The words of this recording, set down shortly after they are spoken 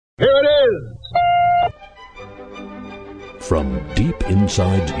from deep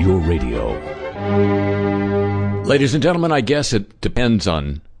inside your radio. Ladies and gentlemen, I guess it depends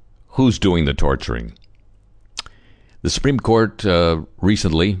on who's doing the torturing. The Supreme Court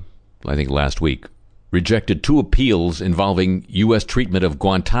recently, I think last week, rejected 2 appeals involving U.S. treatment of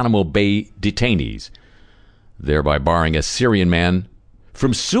Guantanamo Bay detainees, thereby barring a Syrian man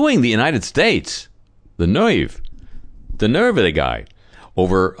from suing the United States. The nerve of the guy,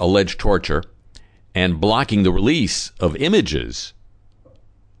 over alleged torture and blocking the release of images.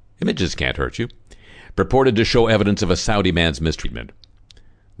 Images can't hurt you. Purported to show evidence of a Saudi man's mistreatment.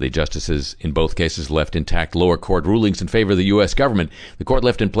 The justices in both cases left intact lower court rulings in favor of the U.S. government. The court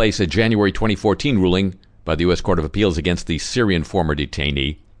left in place a January 2014 ruling by the U.S. Court of Appeals against the Syrian former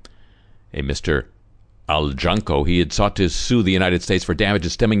detainee, a Mr. Al-Janko. He had sought to sue the United States for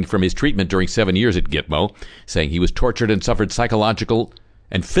damages stemming from his treatment during 7 years at Gitmo, saying he was tortured and suffered psychological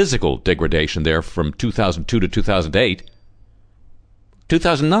and physical degradation there from 2002 to 2008.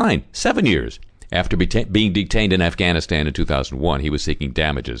 2009, 7 years. After being detained in Afghanistan in 2001, he was seeking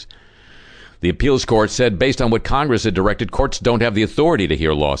damages. The appeals court said, based on what Congress had directed, courts don't have the authority to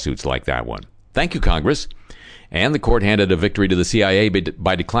hear lawsuits like that one. Thank you, Congress. And the court handed a victory to the CIA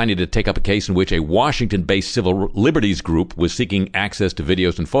by declining to take up a case in which a Washington-based civil liberties group was seeking access to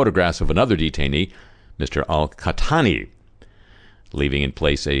videos and photographs of another detainee, Mr. Al-Qahtani, leaving in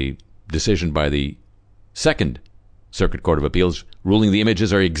place a decision by the Second Circuit Court of Appeals ruling the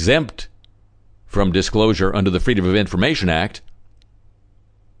images are exempt from disclosure under the Freedom of Information Act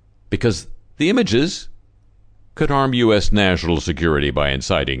because the images could harm U.S. national security by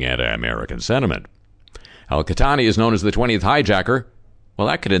inciting anti-American sentiment. Al-Qahtani is known as the 20th hijacker. Well,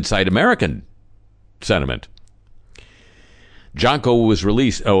 that could incite American sentiment. Janko was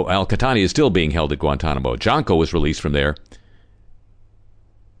released. Al-Qahtani is still being held at Guantanamo. Janko was released from there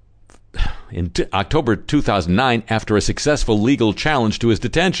in October 2009 after a successful legal challenge to his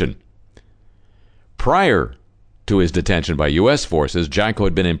detention. Prior to his detention by U.S. forces, Janko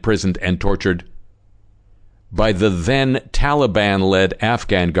had been imprisoned and tortured by the then Taliban-led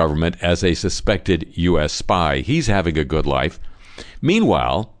Afghan government as a suspected U.S. spy. He's having a good life.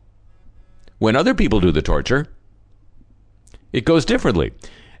 Meanwhile, when other people do the torture, it goes differently.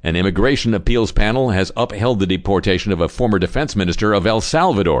 An immigration appeals panel has upheld the deportation of a former defense minister of El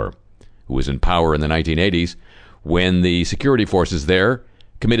Salvador, who was in power in the 1980s, when the security forces there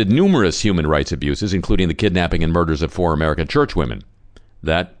committed numerous human rights abuses, including the kidnapping and murders of 4 American churchwomen.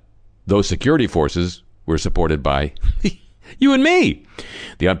 Those security forces were supported by you and me.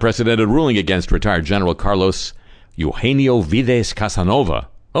 The unprecedented ruling against retired General Carlos Eugenio Vides Casanova.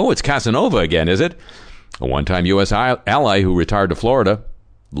 Oh, it's Casanova again, is it? A one-time U.S. ally who retired to Florida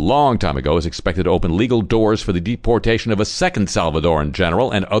a long time ago is expected to open legal doors for the deportation of a second Salvadoran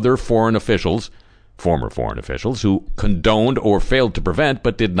general and other former foreign officials who condoned or failed to prevent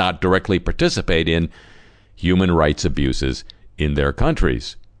but did not directly participate in human rights abuses in their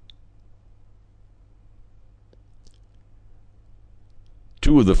countries.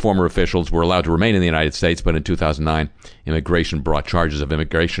 2 of the former officials were allowed to remain in the United States, but in 2009, immigration brought charges of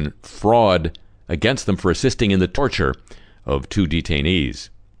immigration fraud against them for assisting in the torture of 2 detainees.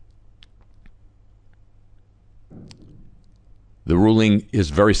 The ruling is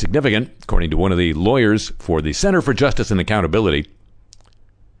very significant, according to one of the lawyers for the Center for Justice and Accountability,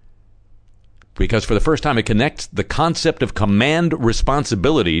 because for the first time it connects the concept of command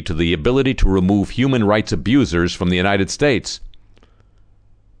responsibility to the ability to remove human rights abusers from the United States.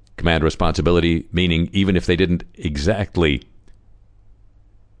 Command responsibility meaning even if they didn't exactly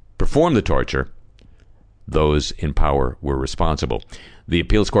perform the torture, those in power were responsible. The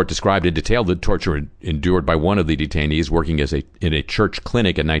appeals court described in detail the torture endured by one of the detainees working in a church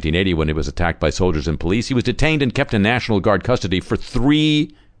clinic in 1980 when he was attacked by soldiers and police. He was detained and kept in National Guard custody for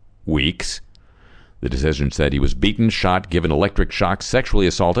 3 weeks. The decision said he was beaten, shot, given electric shocks, sexually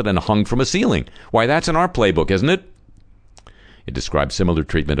assaulted, and hung from a ceiling. Why, that's in our playbook, isn't it? It described similar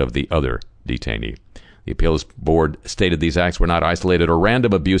treatment of the other detainee. The appeals board stated these acts were not isolated or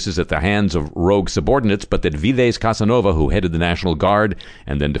random abuses at the hands of rogue subordinates, but that Vides Casanova, who headed the National Guard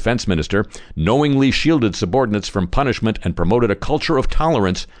and then defense minister, knowingly shielded subordinates from punishment and promoted a culture of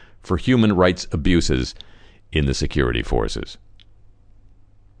tolerance for human rights abuses in the security forces.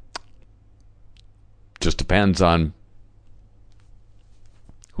 Just depends on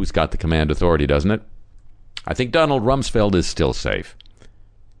who's got the command authority, doesn't it? I think Donald Rumsfeld is still safe.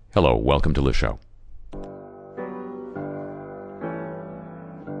 Hello, welcome to the show.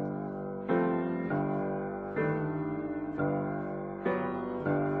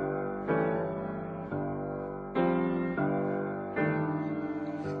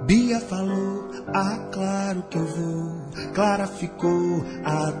 Bia falou, ah, claro que eu vou. Clara ficou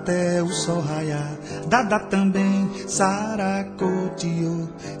até o sol raiar. Dada também saracoteou.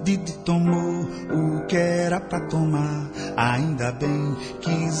 Didi tomou o que era pra tomar. Ainda bem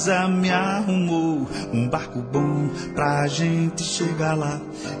que Isa me arrumou um barco bom pra gente chegar lá.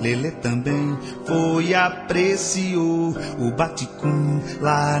 Lelê também foi, apreciou o baticum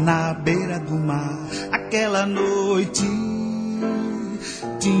lá na beira do mar. Aquela noite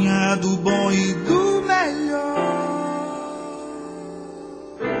tinha do bom e do melhor.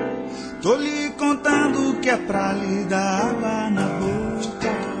 Tô lhe contando que é pra lhe dar água na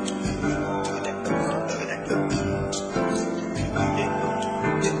boca.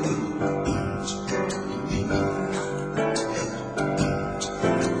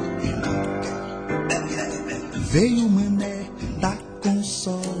 Veio o mané da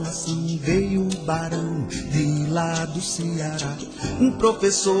consolação, veio o barão de lá do Ceará, um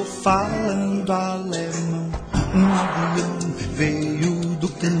professor falando alemão, um avião veio do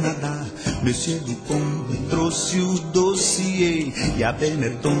Canadá. Monsieur Dupont trouxe o dossiê e a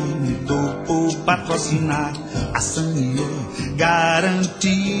Benetton topou patrocinar. A Sanyo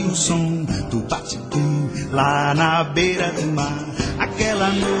garantiu o som do baticum lá na beira do mar. Aquela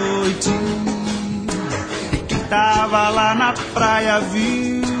noite tava lá na praia,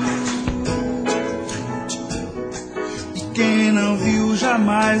 viu? E quem não viu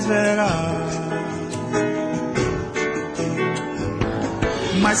jamais verá.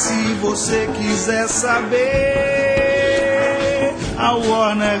 Mas se você quiser saber, a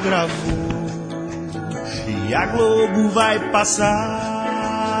Warner gravou e a Globo vai passar.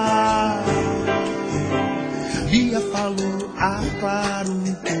 Bia falou, ah, claro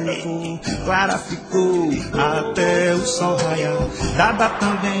que eu vou. Clara ficou até o sol raiar. Dada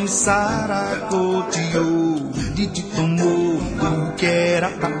também saracoteou. Didi tomou o que era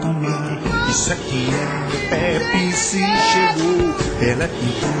pra tomar. Isso aqui é Pepsi chegou. Ela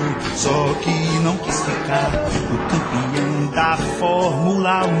pintou, só que não quis ficar. O campeão da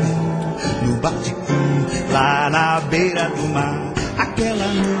Fórmula 1 no baticum lá na beira do mar. Aquela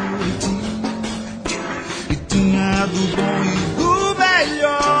noite tinha do bom e do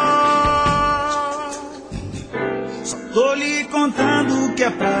melhor. Só tô lhe contando que é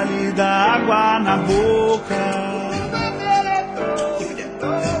pra lhe dar água na boca.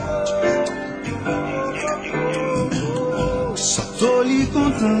 Só tô lhe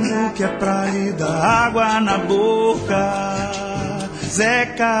contando que é pra lhe dar água na boca.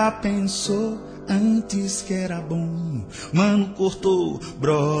 Zeca pensou antes que era bom, mano cortou,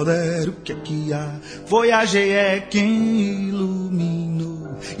 brother, o que é que há? Foi a GE quem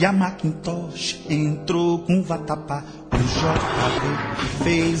iluminou, e a Macintosh entrou com vatapá. O JB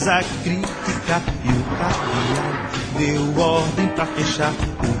fez a crítica e o Cardeal deu ordem pra fechar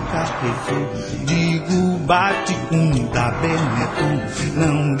o Carrefour. Digo baticum da Benetton,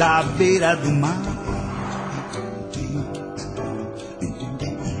 não da beira do mar.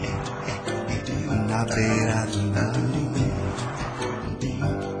 Na beira do mar.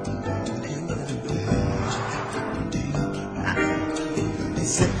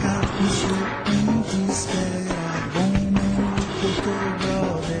 Esse capricho antes que era bom, doutor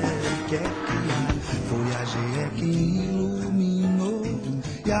brother, que é que há? Foi a GE que iluminou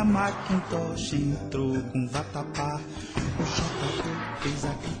e a Macintosh entrou com vatapá. O JP fez a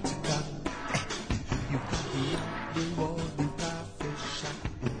crítica e o Cardeal deu ordem pra fechar.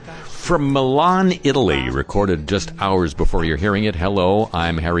 From Milan, Italy, recorded just hours before you're hearing it. Hello,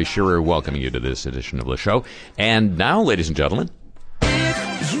 I'm Harry Shearer, welcoming you to this edition of the show. And now, ladies and gentlemen,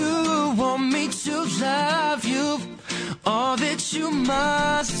 if you want me to love you, all that you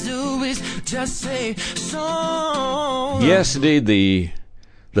must do is just say so. Yes, indeed,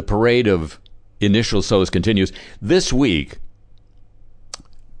 the parade of initial so's continues. This week,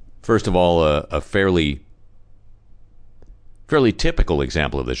 first of all, a fairly typical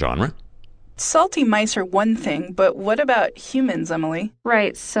example of the genre. Salty mice are one thing, but what about humans, Emily?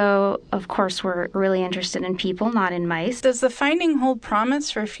 Right, so of course we're really interested in people, not in mice. Does the finding hold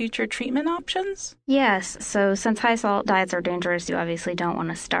promise for future treatment options? Yes, so since high salt diets are dangerous, you obviously don't want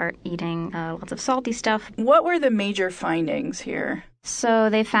to start eating lots of salty stuff. What were the major findings here? So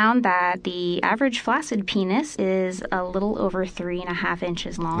they found that the average flaccid penis is a little over 3.5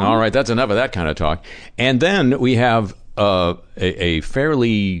 inches long. All right, that's enough of that kind of talk. And then we have a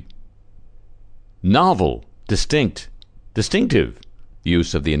fairly novel, distinctive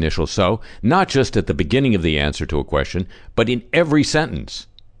use of the initial so, not just at the beginning of the answer to a question, but in every sentence,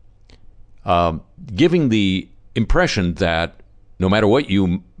 giving the impression that no matter what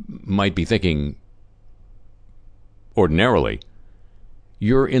you might be thinking ordinarily,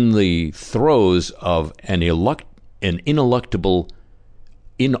 you're in the throes of an ineluctable,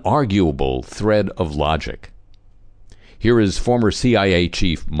 inarguable thread of logic. Here is former CIA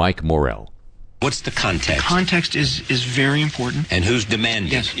Chief Mike Morrell. What's the context? Context is very important. And who's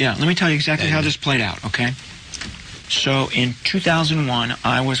demanding? Yes, yeah. Let me tell you exactly how this played out, okay? So in 2001,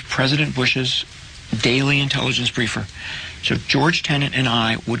 I was President Bush's daily intelligence briefer. So George Tenet and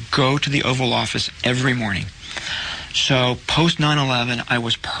I would go to the Oval Office every morning. So post 9/11, I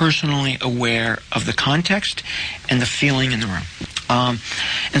was personally aware of the context and the feeling in the room.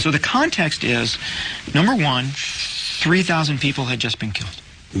 And so the context is, number one, 3,000 people had just been killed.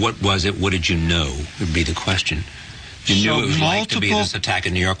 What was it? What did you know would be the question. You knew it was like to be this attack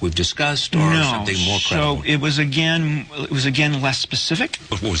in New York we've discussed, or something more credible? So it was again less specific.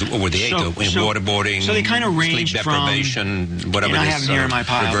 What were the eight? Waterboarding, so they kind of ranged sleep deprivation, from, whatever I this, have near my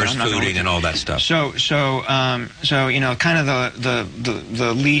pile, reverse fooding and all that stuff. So kind of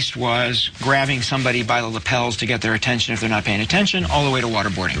the least was grabbing somebody by the lapels to get their attention if they're not paying attention, all the way to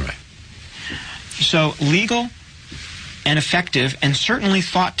waterboarding. Right. So legal and effective, and certainly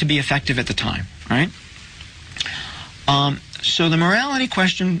thought to be effective at the time, right? So the morality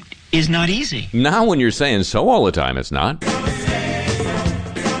question is not easy. Now when you're saying so all the time, it's not.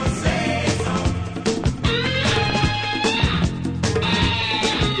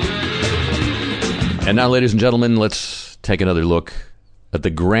 And now, ladies and gentlemen, let's take another look at the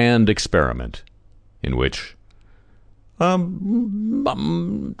grand experiment in which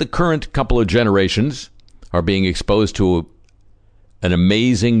the current couple of generations are being exposed to an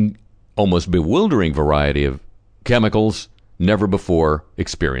amazing, almost bewildering variety of chemicals never before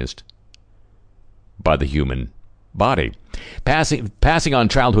experienced by the human body. Passing on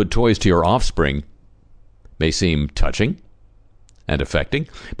childhood toys to your offspring may seem touching and affecting,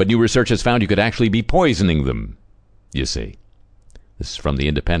 but new research has found you could actually be poisoning them, you see. This is from The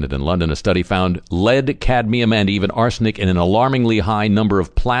Independent in London. A study found lead, cadmium, and even arsenic in an alarmingly high number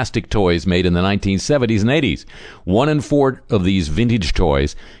of plastic toys made in the 1970s and 80s. 1 in 4 of these vintage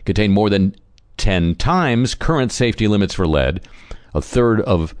toys contain more than 10 times current safety limits for lead. A third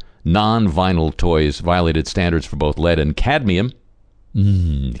of non-vinyl toys violated standards for both lead and cadmium.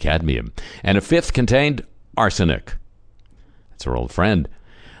 Cadmium. And a fifth contained arsenic. That's our old friend.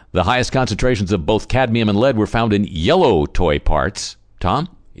 The highest concentrations of both cadmium and lead were found in yellow toy parts. Tom?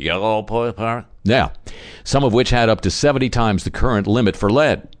 Yellow toy part? Yeah. Some of which had up to 70 times the current limit for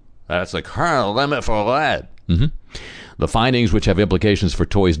lead. That's the current limit for lead. The findings, which have implications for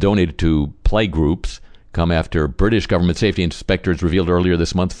toys donated to play groups, come after British government safety inspectors revealed earlier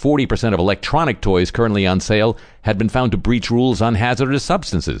this month 40% of electronic toys currently on sale had been found to breach rules on hazardous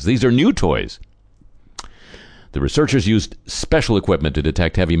substances. These are new toys. The researchers used special equipment to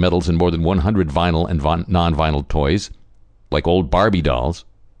detect heavy metals in more than 100 vinyl and non-vinyl toys, like old Barbie dolls.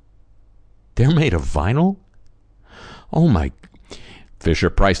 They're made of vinyl? Oh my...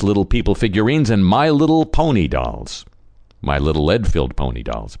 Fisher-Price Little People figurines and My Little Pony dolls. My Little Lead-Filled Pony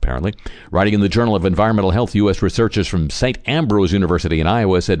dolls, apparently. Writing in the Journal of Environmental Health, U.S. researchers from St. Ambrose University in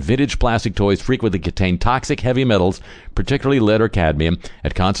Iowa said vintage plastic toys frequently contain toxic heavy metals, particularly lead or cadmium,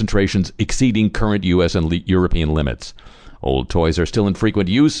 at concentrations exceeding current U.S. and European limits. Old toys are still in frequent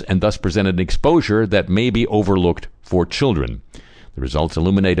use and thus present an exposure that may be overlooked for children. The results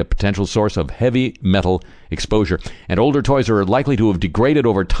illuminate a potential source of heavy metal exposure, and older toys are likely to have degraded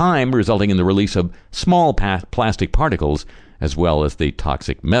over time, resulting in the release of small plastic particles as well as the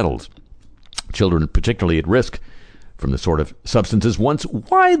toxic metals. Children particularly at risk from the sort of substances once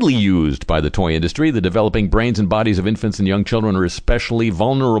widely used by the toy industry. The developing brains and bodies of infants and young children are especially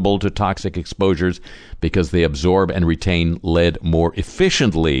vulnerable to toxic exposures because they absorb and retain lead more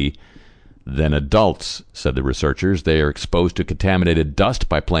efficiently than adults, said the researchers. They are exposed to contaminated dust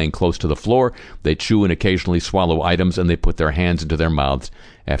by playing close to the floor. They chew and occasionally swallow items, and they put their hands into their mouths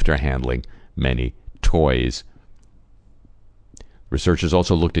after handling many toys. Researchers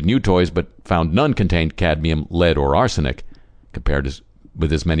also looked at new toys, but found none contained cadmium, lead, or arsenic, compared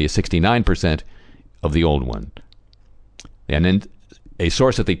with as many as 69% of the old one. And then a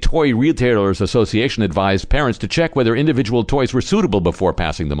source at the Toy Retailers Association advised parents to check whether individual toys were suitable before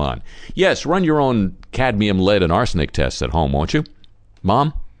passing them on. Yes, run your own cadmium, lead, and arsenic tests at home, won't you,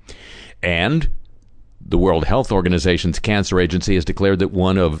 Mom? And the World Health Organization's Cancer Agency has declared that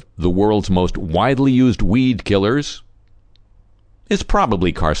one of the world's most widely used weed killers is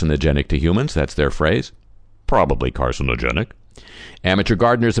probably carcinogenic to humans. That's their phrase. Probably carcinogenic. Amateur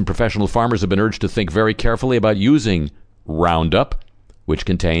gardeners and professional farmers have been urged to think very carefully about using Roundup, which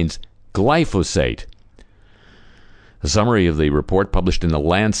contains glyphosate. A summary of the report published in the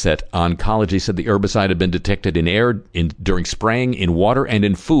Lancet Oncology said the herbicide had been detected in air during spraying, in water, and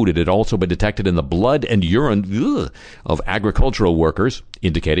in food. It had also been detected in the blood and urine of agricultural workers,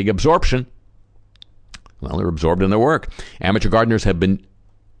 indicating absorption. Well, they're absorbed in their work. Amateur gardeners have been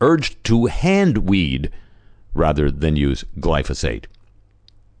urged to hand weed rather than use glyphosate.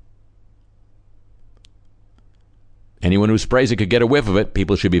 Anyone who sprays it could get a whiff of it.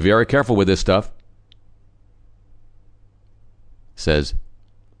 People should be very careful with this stuff, says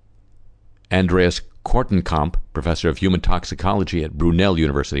Andreas Kortenkamp, professor of human toxicology at Brunel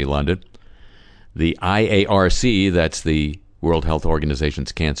University, London. The IARC, that's the World Health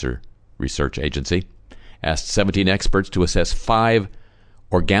Organization's cancer research agency, asked 17 experts to assess 5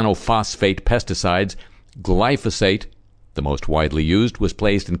 organophosphate pesticides. Glyphosate, the most widely used, was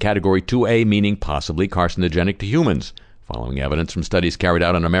placed in Category 2A, meaning possibly carcinogenic to humans, following evidence from studies carried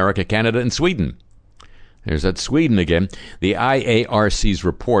out in America, Canada, and Sweden. There's that Sweden again. The IARC's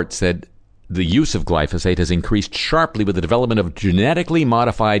report said the use of glyphosate has increased sharply with the development of genetically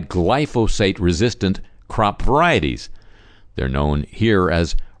modified glyphosate-resistant crop varieties. They're known here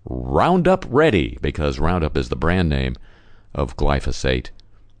as Roundup Ready because Roundup is the brand name of glyphosate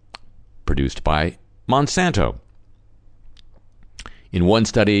produced by Monsanto. In one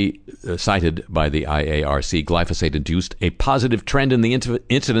study cited by the IARC, glyphosate induced a positive trend in the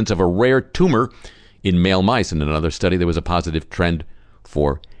incidence of a rare tumor in male mice. In another study, there was a positive trend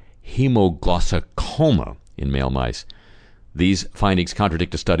for hemoglosarcoma in male mice. These findings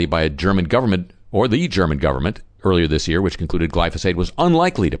contradict a study by the German government, earlier this year, which concluded glyphosate was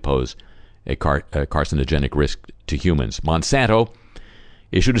unlikely to pose a carcinogenic risk to humans. Monsanto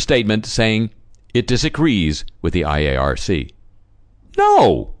issued a statement saying it disagrees with the IARC.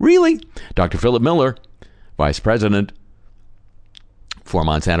 No, really? Dr. Philip Miller, vice president for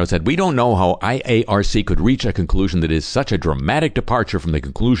Monsanto, said, "We don't know how IARC could reach a conclusion that is such a dramatic departure from the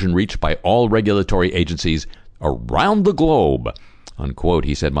conclusion reached by all regulatory agencies around the globe." Unquote.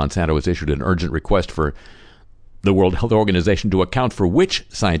 He said Monsanto has issued an urgent request for the World Health Organization to account for which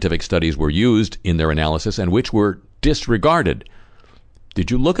scientific studies were used in their analysis and which were disregarded.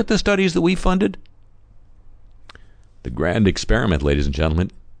 Did you look at the studies that we funded? The grand experiment, ladies and gentlemen.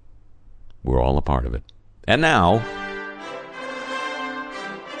 We're all a part of it. And now,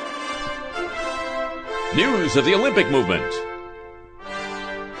 news of the Olympic movement.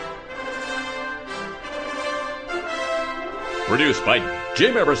 Produced by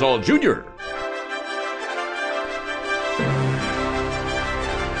Jim Ebersol Jr.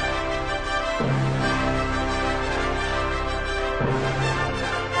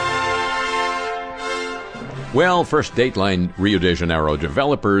 Well, first Dateline Rio de Janeiro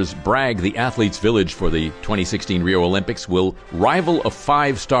developers brag the Athletes' Village for the 2016 Rio Olympics will rival a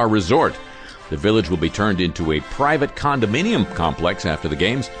 5-star resort. The village will be turned into a private condominium complex after the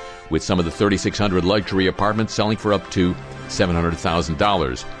games, with some of the 3,600 luxury apartments selling for up to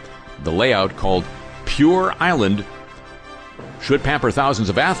 $700,000. The layout, called Pure Island, should pamper thousands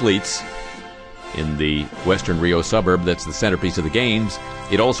of athletes in the western Rio suburb that's the centerpiece of the games.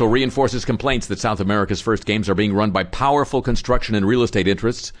 It also reinforces complaints that South America's first games are being run by powerful construction and real estate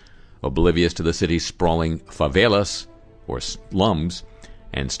interests, oblivious to the city's sprawling favelas, or slums,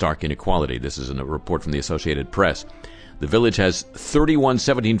 and stark inequality. This is a report from the Associated Press. The village has 31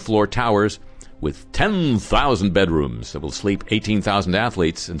 17-floor towers with 10,000 bedrooms that will sleep 18,000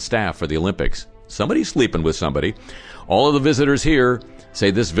 athletes and staff for the Olympics. Somebody's sleeping with somebody. All of the visitors here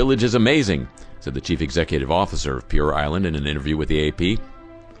say this village is amazing, said the chief executive officer of Pure Island in an interview with the AP.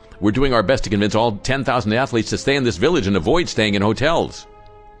 We're doing our best to convince all 10,000 athletes to stay in this village and avoid staying in hotels.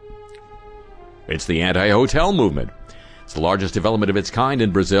 It's the anti-hotel movement. It's the largest development of its kind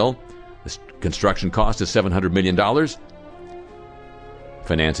in Brazil. The construction cost is $700 million.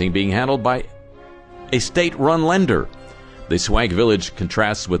 Financing being handled by a state-run lender. The swag village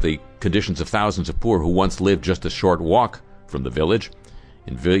contrasts with the conditions of thousands of poor who once lived just a short walk from the village.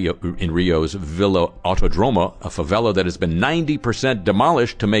 In Rio's Villa Autodromo, a favela that has been 90%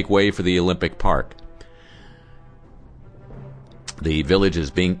 demolished to make way for the Olympic Park. The village is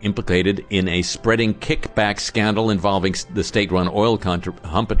being implicated in a spreading kickback scandal involving the state-run oil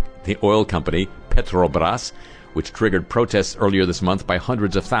company Petrobras, which triggered protests earlier this month by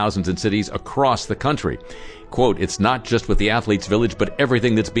hundreds of thousands in cities across the country. Quote, "It's not just with the athletes' village, but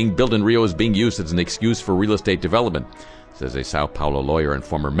everything that's being built in Rio is being used as an excuse for real estate development," says a Sao Paulo lawyer and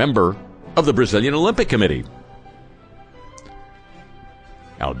former member of the Brazilian Olympic Committee,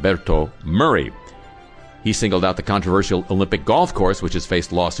 Alberto Murray. He singled out the controversial Olympic golf course, which has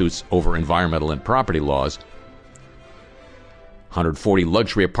faced lawsuits over environmental and property laws. 140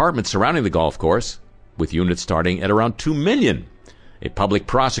 luxury apartments surrounding the golf course with units starting at around 2 million. A public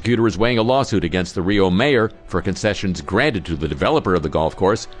prosecutor is weighing a lawsuit against the Rio mayor for concessions granted to the developer of the golf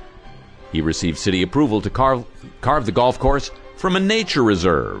course. He received city approval to carve the golf course from a nature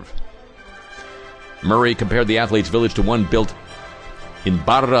reserve. Murray compared the athletes' village to one built in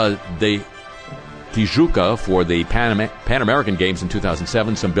Barra de Tijuca for the Pan American Games in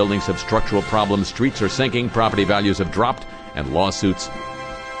 2007. Some buildings have structural problems, streets are sinking, property values have dropped, and lawsuits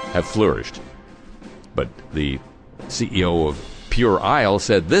have flourished. But the CEO of Pure Isle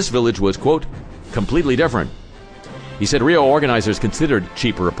said this village was, quote, completely different. He said Rio organizers considered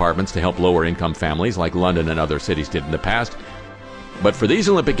cheaper apartments to help lower-income families like London and other cities did in the past. But for these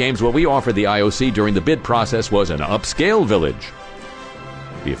Olympic Games, what we offered the IOC during the bid process was an upscale village.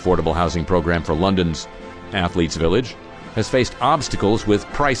 The affordable housing program for London's Athletes Village has faced obstacles with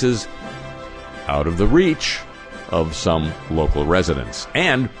prices out of the reach of some local residents.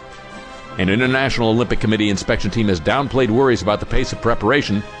 And an International Olympic Committee inspection team has downplayed worries about the pace of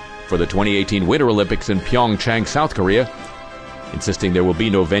preparation for the 2018 Winter Olympics in Pyeongchang, South Korea, insisting there will be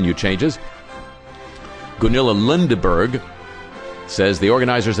no venue changes. Gunilla Lindeberg says the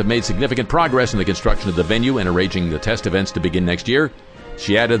organizers have made significant progress in the construction of the venue and arranging the test events to begin next year.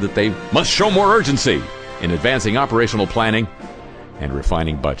 She added that they must show more urgency in advancing operational planning and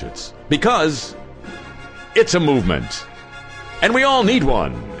refining budgets. Because it's a movement, and we all need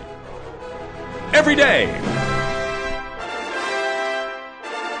one. Every day.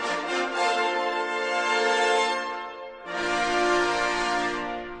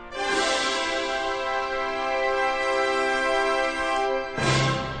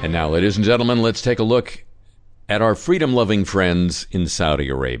 And now, ladies and gentlemen, let's take a look at our freedom-loving friends in Saudi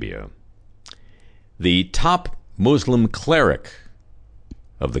Arabia. The top Muslim cleric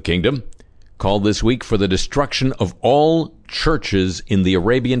of the kingdom called this week for the destruction of all churches in the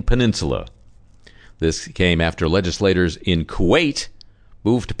Arabian Peninsula. This came after legislators in Kuwait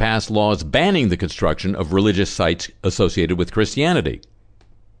moved to pass laws banning the construction of religious sites associated with Christianity.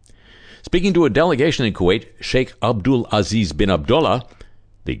 Speaking to a delegation in Kuwait, Sheikh Abdul Aziz bin Abdullah,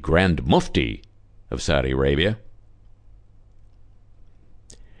 the Grand Mufti of Saudi Arabia,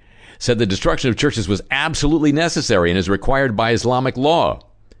 said the destruction of churches was absolutely necessary and is required by Islamic law.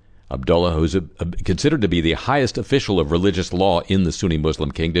 Abdullah, who's considered to be the highest official of religious law in the Sunni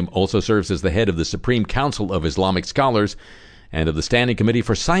Muslim kingdom, also serves as the head of the Supreme Council of Islamic Scholars and of the Standing Committee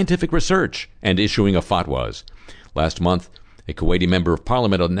for Scientific Research and issuing of fatwas. Last month, a Kuwaiti member of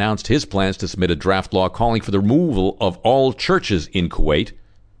parliament announced his plans to submit a draft law calling for the removal of all churches in Kuwait.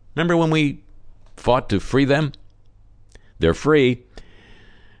 Remember when we fought to free them? They're free.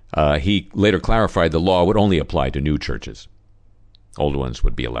 He later clarified the law would only apply to new churches. Old ones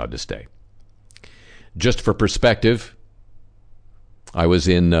would be allowed to stay. Just for perspective, I was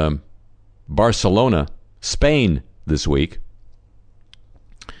in Barcelona, Spain this week,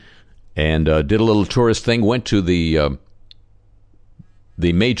 and did a little tourist thing, went to the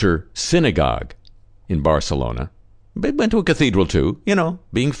major synagogue in Barcelona. Went to a cathedral too,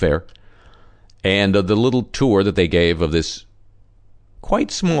 being fair. And the little tour that they gave of this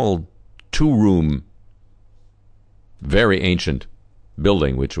quite small 2-room, very ancient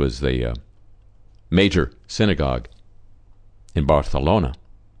building, which was the major synagogue in Barcelona.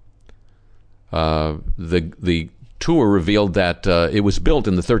 The tour revealed that it was built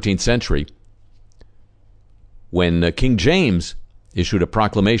in the 13th century when King James issued a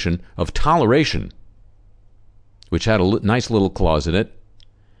proclamation of toleration, which had a nice little clause in it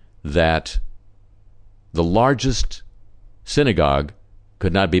that the largest synagogue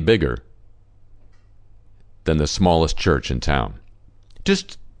could not be bigger than the smallest church in town.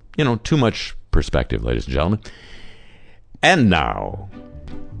 Just, too much perspective, ladies and gentlemen. And now,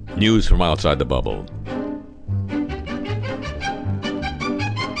 news from outside the bubble.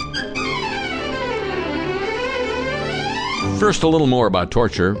 First, a little more about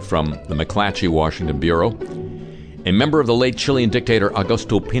torture from the McClatchy Washington Bureau. A member of the late Chilean dictator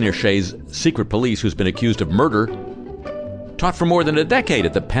Augusto Pinochet's secret police, who's been accused of murder, taught for more than a decade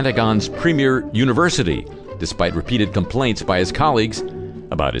at the Pentagon's premier university, despite repeated complaints by his colleagues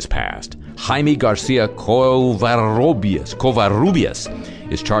about his past. Jaime Garcia Covarrubias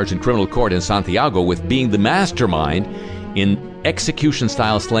is charged in criminal court in Santiago with being the mastermind in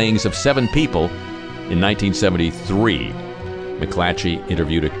execution-style slayings of 7 people in 1973. McClatchy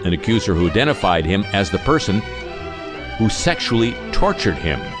interviewed an accuser who identified him as the person who sexually tortured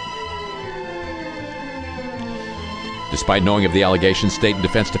him. Despite knowing of the allegations, State and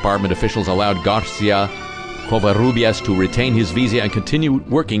Defense Department officials allowed Garcia Covarrubias to retain his visa and continue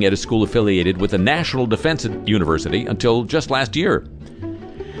working at a school affiliated with the National Defense University until just last year.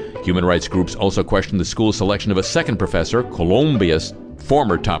 Human rights groups also questioned the school's selection of a second professor, Colombia's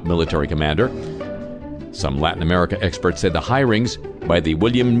former top military commander. Some Latin America experts said the hirings by the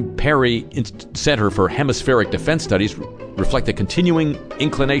William Perry Center for Hemispheric Defense Studies reflect the continuing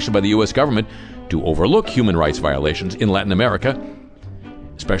inclination by the U.S. government to overlook human rights violations in Latin America,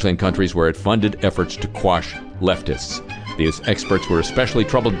 especially in countries where it funded efforts to quash leftists. These experts were especially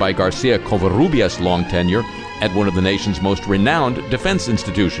troubled by Garcia Covarrubias' long tenure at one of the nation's most renowned defense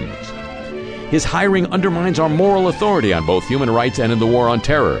institutions. His hiring undermines our moral authority on both human rights and in the war on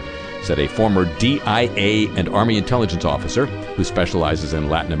terror, said a former DIA and Army intelligence officer who specializes in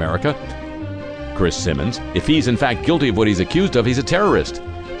Latin America, Chris Simmons. If he's in fact guilty of what he's accused of, he's a terrorist.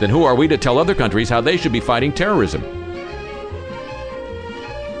 Then who are we to tell other countries how they should be fighting terrorism?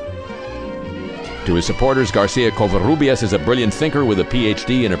 To his supporters, Garcia Covarrubias is a brilliant thinker with a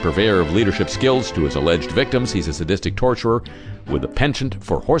PhD and a purveyor of leadership skills. To his alleged victims, he's a sadistic torturer with a penchant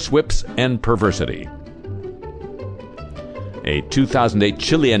for horsewhips and perversity. A 2008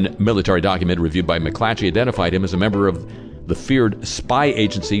 Chilean military document reviewed by McClatchy identified him as a member of the feared spy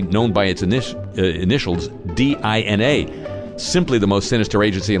agency known by its initials DINA. Simply the most sinister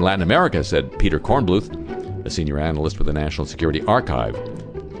agency in Latin America, said Peter Kornbluth, a senior analyst with the National Security Archive.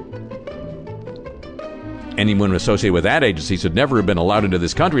 Anyone associated with that agency should never have been allowed into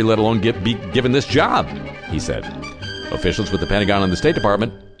this country, let alone be given this job, he said. Officials with the Pentagon and the State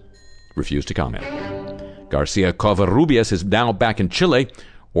Department refused to comment. Garcia Covarrubias is now back in Chile,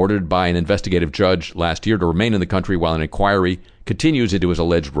 ordered by an investigative judge last year to remain in the country while an inquiry continues into his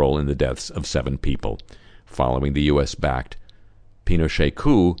alleged role in the deaths of 7 people, following the U.S.-backed Pinochet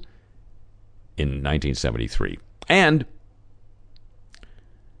coup in 1973. And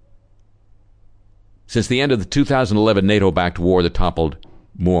since the end of the 2011 NATO-backed war that toppled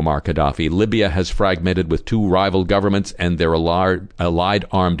Muammar Gaddafi, Libya has fragmented with 2 rival governments and their allied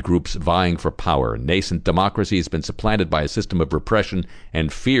armed groups vying for power. Nascent democracy has been supplanted by a system of repression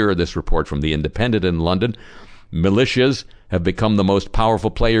and fear, this report from The Independent in London. Militias have become the most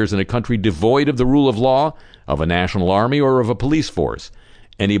powerful players in a country devoid of the rule of law, of a national army, or of a police force.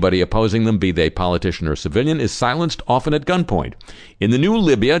 Anybody opposing them, be they politician or civilian, is silenced, often at gunpoint. In the new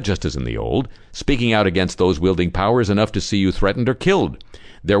Libya, just as in the old, speaking out against those wielding power is enough to see you threatened or killed.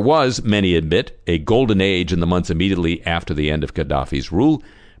 There was, many admit, a golden age in the months immediately after the end of Gaddafi's rule,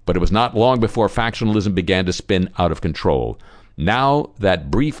 but it was not long before factionalism began to spin out of control. Now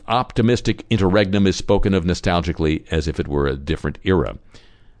that brief optimistic interregnum is spoken of nostalgically as if it were a different era.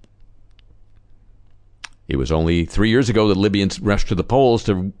 It was only 3 years ago that Libyans rushed to the polls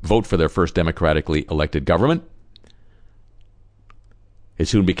to vote for their first democratically elected government. It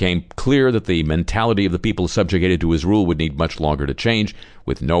soon became clear that the mentality of the people subjugated to his rule would need much longer to change.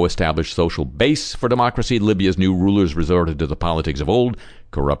 With no established social base for democracy, Libya's new rulers resorted to the politics of old,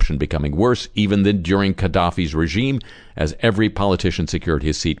 corruption becoming worse even than during Gaddafi's regime, as every politician secured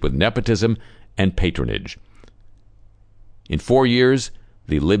his seat with nepotism and patronage. In 4 years,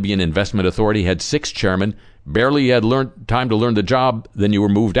 the Libyan Investment Authority had 6 chairmen. Barely had time to learn the job, then you were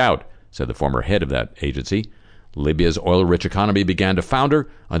moved out, said the former head of that agency. Libya's oil-rich economy began to founder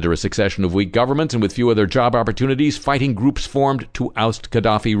under a succession of weak governments, and with few other job opportunities, fighting groups formed to oust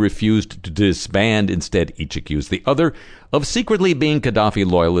Gaddafi refused to disband. Instead, each accused the other of secretly being Gaddafi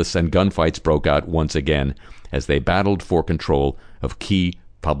loyalists, and gunfights broke out once again as they battled for control of key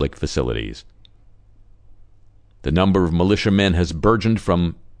public facilities. The number of militiamen has burgeoned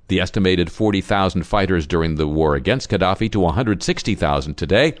from the estimated 40,000 fighters during the war against Gaddafi to 160,000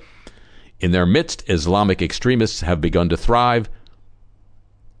 today. In their midst, Islamic extremists have begun to thrive.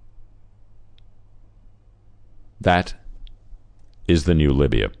 That is the new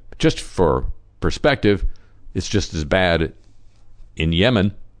Libya. Just for perspective, it's just as bad in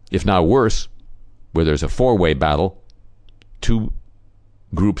Yemen, if not worse, where there's a 4-way battle, 2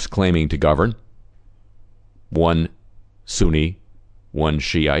 groups claiming to govern, one Sunni, one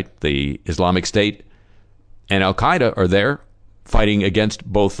Shiite. The Islamic State and Al-Qaeda are there fighting against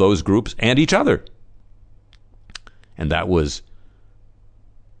both those groups and each other. And that was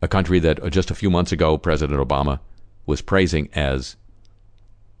a country that just a few months ago President Obama was praising as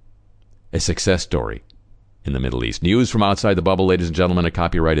a success story in the Middle East. News from outside the bubble, ladies and gentlemen, a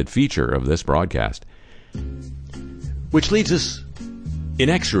copyrighted feature of this broadcast. Which leads us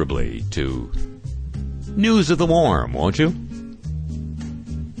inexorably to news of the warm, won't you?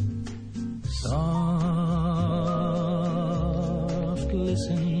 Soft,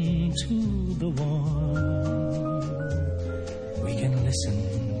 listen to the warm. We can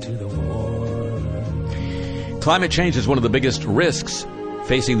listen to the warm. Climate change is one of the biggest risks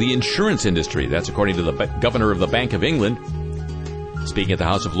facing the insurance industry. That's according to the governor of the Bank of England. Speaking at the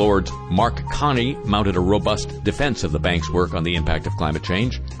House of Lords, Mark Carney mounted a robust defense of the bank's work on the impact of climate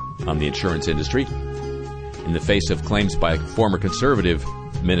change on the insurance industry in the face of claims by a former conservative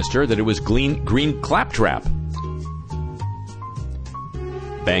minister that it was green claptrap.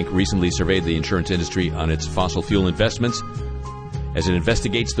 The bank recently surveyed the insurance industry on its fossil fuel investments as it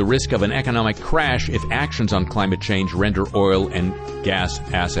investigates the risk of an economic crash if actions on climate change render oil and gas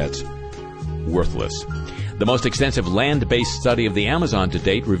assets worthless. The most extensive land-based study of the Amazon to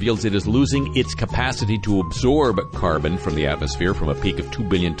date reveals it is losing its capacity to absorb carbon from the atmosphere from a peak of 2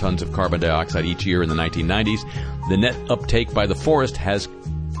 billion tons of carbon dioxide each year in the 1990s. The net uptake by the forest has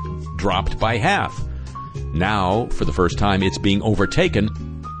dropped by half. Now, for the first time, it's being overtaken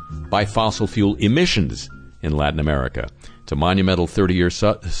by fossil fuel emissions in Latin America. It's a monumental 30-year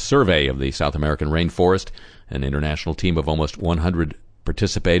survey of the South American rainforest. An international team of almost 100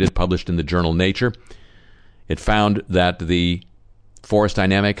 participated, published in the journal Nature. It found that the forest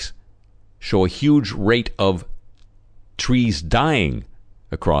dynamics show a huge rate of trees dying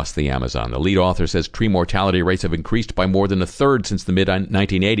across the Amazon. The lead author says tree mortality rates have increased by more than a third since the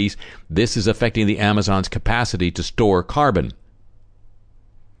mid-1980s. This is affecting the Amazon's capacity to store carbon.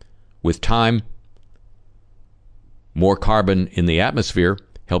 With time, more carbon in the atmosphere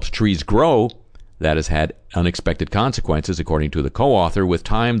helps trees grow. That has had unexpected consequences, according to the co-author. With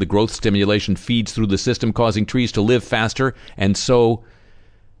time, the growth stimulation feeds through the system, causing trees to live faster and so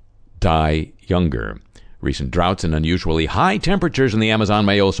die younger. Recent droughts and unusually high temperatures in the Amazon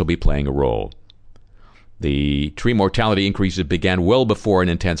may also be playing a role. The tree mortality increases began well before an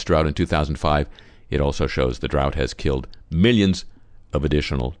intense drought in 2005. It also shows the drought has killed millions of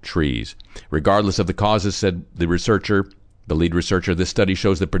additional trees. Regardless of the causes, said the lead researcher, this study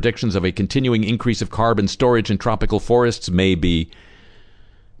shows that predictions of a continuing increase of carbon storage in tropical forests may be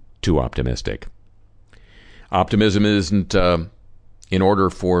too optimistic. Optimism isn't in order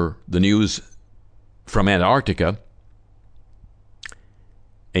for the news from Antarctica.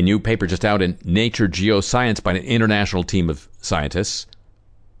 A new paper just out in Nature Geoscience by an international team of scientists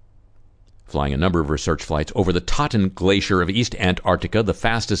flying a number of research flights over the Totten Glacier of East Antarctica, the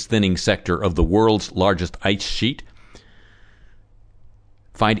fastest thinning sector of the world's largest ice sheet,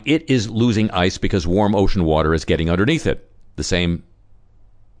 find it is losing ice because warm ocean water is getting underneath it. The same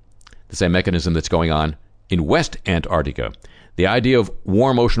mechanism that's going on in West Antarctica. The idea of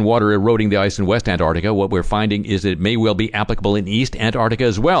warm ocean water eroding the ice in West Antarctica, what we're finding is that it may well be applicable in East Antarctica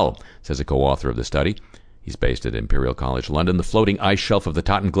as well, says a co-author of the study. He's based at Imperial College London. The floating ice shelf of the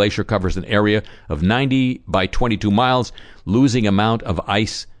Totten Glacier covers an area of 90 by 22 miles, losing amount of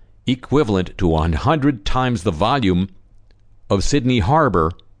ice equivalent to 100 times the volume of Sydney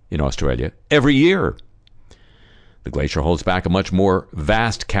Harbour in Australia every year. The glacier holds back a much more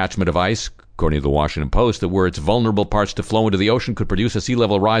vast catchment of ice, according to the Washington Post, that were its vulnerable parts to flow into the ocean could produce a sea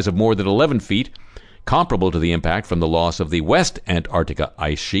level rise of more than 11 feet, comparable to the impact from the loss of the West Antarctica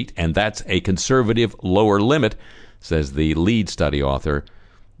ice sheet, and that's a conservative lower limit, says the lead study author,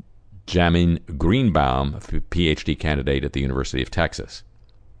 Jamin Greenbaum, a PhD candidate at the University of Texas.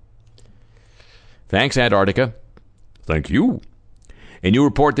 Thanks, Antarctica. Thank you. A new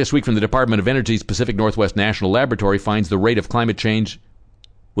report this week from the Department of Energy's Pacific Northwest National Laboratory finds the rate of climate change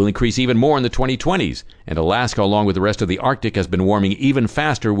will increase even more in the 2020s, and Alaska, along with the rest of the Arctic, has been warming even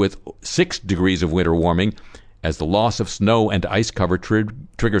faster, with 6 degrees of winter warming, as the loss of snow and ice cover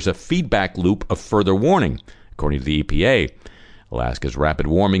triggers a feedback loop of further warning, according to the EPA. Alaska's rapid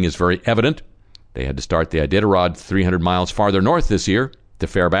warming is very evident. They had to start the Iditarod 300 miles farther north this year to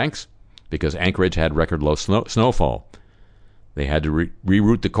Fairbanks because Anchorage had record low snowfall. They had to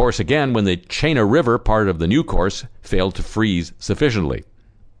reroute the course again when the Chena River, part of the new course, failed to freeze sufficiently.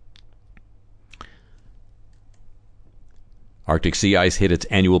 Arctic sea ice hit its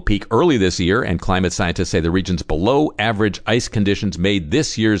annual peak early this year, and climate scientists say the region's below average ice conditions made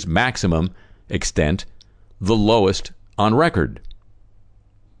this year's maximum extent the lowest on record.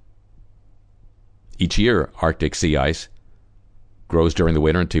 Each year, Arctic sea ice grows during the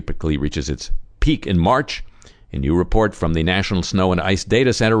winter and typically reaches its peak in March. A new report from the National Snow and Ice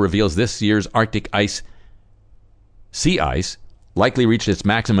Data Center reveals this year's Arctic sea ice likely reached its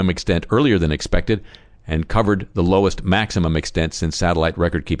maximum extent earlier than expected and covered the lowest maximum extent since satellite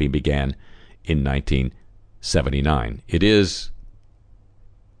record keeping began in 1979. It is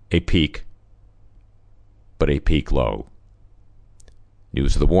a peak, but a peak low.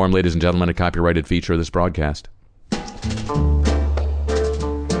 News of the Warm, ladies and gentlemen, a copyrighted feature of this broadcast.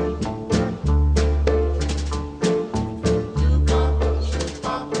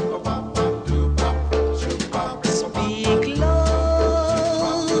 Speak low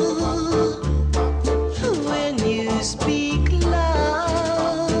when you speak love.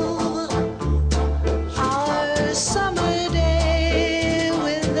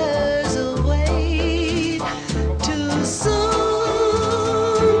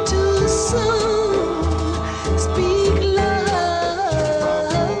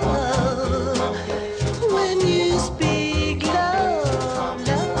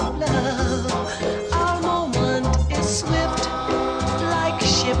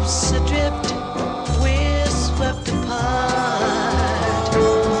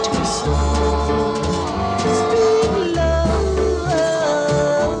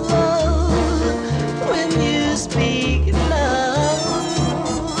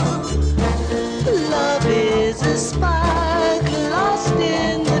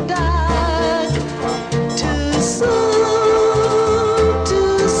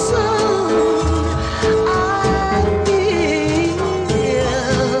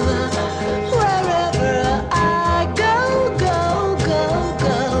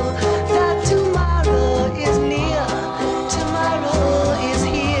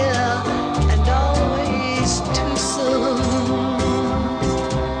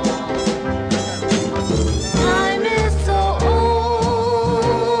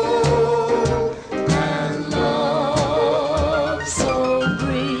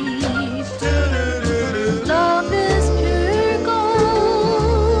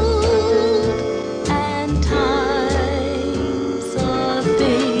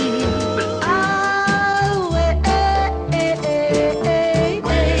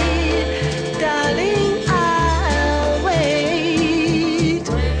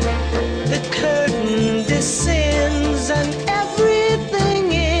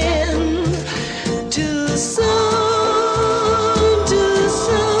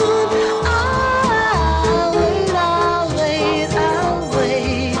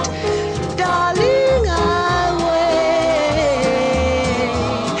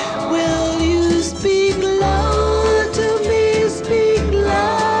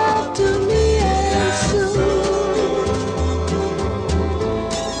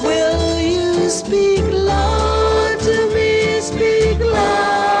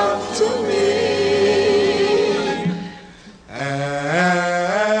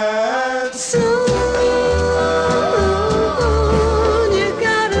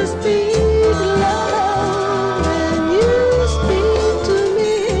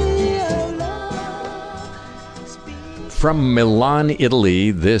 From Milan,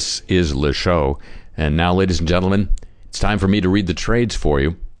 Italy, this is Le Show. And now, ladies and gentlemen, it's time for me to read the trades for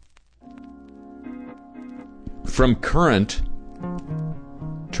you. From Current,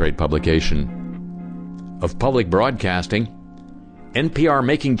 trade publication of public broadcasting, NPR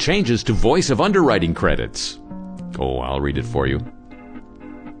making changes to voice of underwriting credits. Oh, I'll read it for you.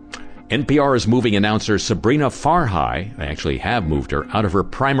 NPR is moving announcer Sabrina Farhai, they actually have moved her, out of her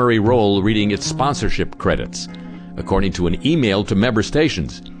primary role reading its sponsorship credits, according to an email to member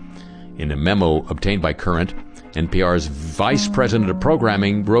stations. In a memo obtained by Current, NPR's vice president of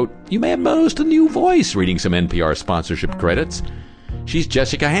programming wrote, "You may have noticed a new voice reading some NPR sponsorship credits. She's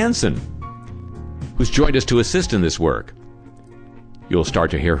Jessica Hansen, who's joined us to assist in this work. You'll start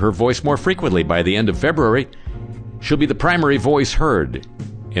to hear her voice more frequently by the end of February. She'll be the primary voice heard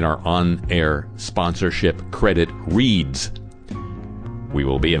in our on-air sponsorship credit reads. We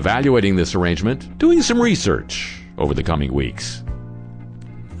will be evaluating this arrangement, doing some research over the coming weeks."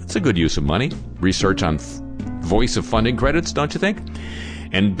 It's a good use of money. Research on voice of funding credits, don't you think?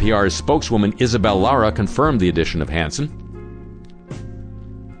 NPR's spokeswoman Isabel Lara confirmed the addition of Hansen.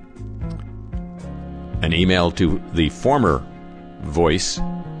 An email to the former voice,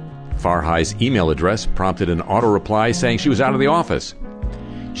 Farhai's email address, prompted an auto-reply saying she was out of the office.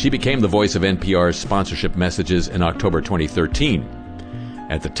 She became the voice of NPR's sponsorship messages in October 2013.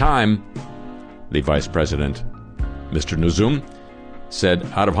 At the time, the vice president, Mr. Nuzum, said,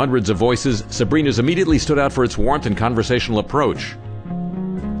 "Out of hundreds of voices, Sabrina's immediately stood out for its warmth and conversational approach."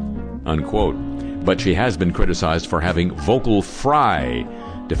 Unquote. But she has been criticized for having vocal fry,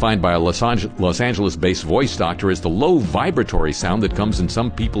 defined by a Los Angeles-based voice doctor as the low vibratory sound that comes in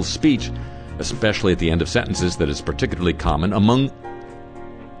some people's speech, especially at the end of sentences, that is particularly common among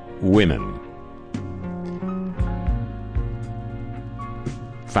women.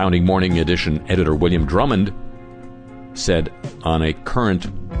 Founding Morning Edition editor William Drummond said on a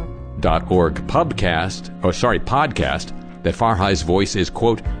current.org podcast that Farhai's voice is,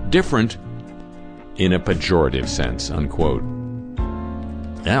 quote, different in a pejorative sense, unquote.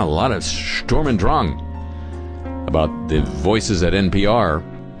 Yeah, a lot of Sturm und Drang about the voices at NPR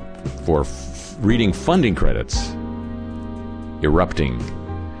for reading funding credits erupting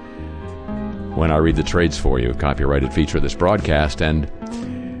when I read the trades for you, copyrighted feature of this broadcast. And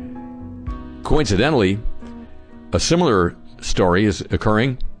coincidentally, a similar story is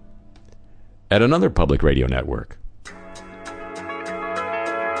occurring at another public radio network.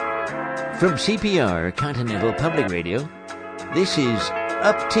 From CPR, Continental Public Radio, this is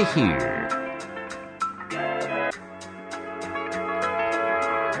Up to Here.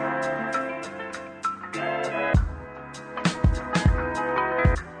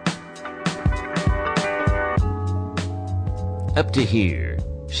 Up to Here,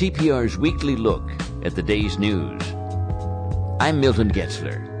 CPR's weekly look at the day's news. I'm Milton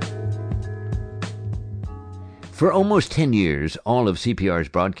Getzler. For almost 10 years, all of CPR's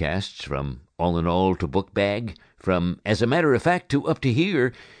broadcasts, from All in All to Book Bag, from As a Matter of Fact to Up to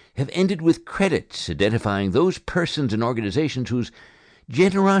Here, have ended with credits identifying those persons and organizations whose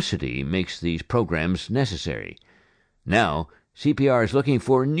generosity makes these programs necessary. Now, CPR is looking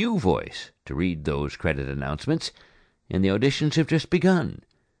for a new voice to read those credit announcements, and the auditions have just begun.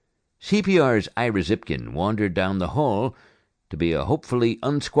 CPR's Ira Zipkin wandered down the hall to be a hopefully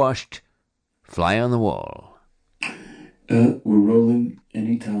unsquashed fly on the wall. We're rolling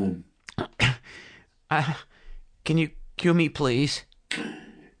anytime. Can you cue me, please?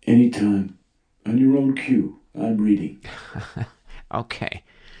 Anytime. On your own cue. I'm reading. Okay.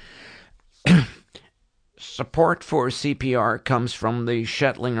 Support for CPR comes from the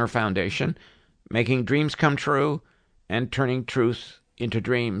Shetlinger Foundation, making dreams come true and turning truth into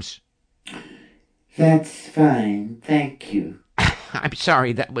dreams. That's fine. Thank you. I'm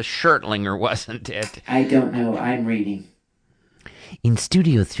sorry, that was Schertlinger, wasn't it? I don't know. I'm reading. In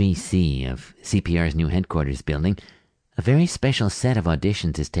Studio 3C of CPR's new headquarters building, a very special set of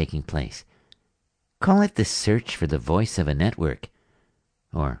auditions is taking place. Call it the search for the voice of a network.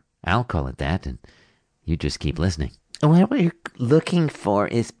 Or I'll call it that, and you just keep listening. What we're looking for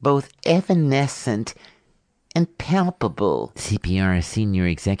is both evanescent and palpable. CPR senior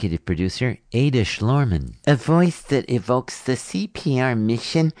executive producer Ada Schlorman. A voice that evokes the CPR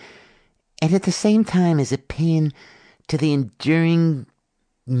mission and at the same time is a paean to the enduring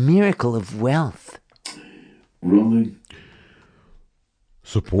miracle of wealth. Rolling.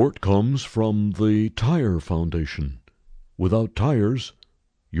 Support comes from the Tire Foundation. Without tires,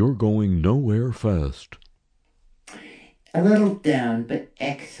 you're going nowhere fast. A little down, but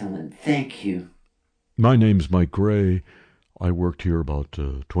excellent. Thank you. My name's Mike Gray. I worked here about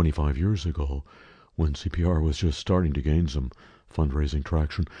 25 years ago. when CPR was just starting to gain some fundraising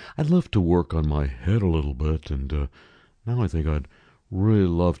traction. I'd love to work on my head a little bit, and now I think I'd really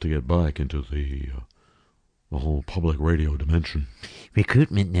love to get back into the whole public radio dimension.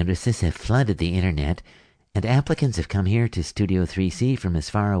 Recruitment notices have flooded the internet, and applicants have come here to Studio 3C from as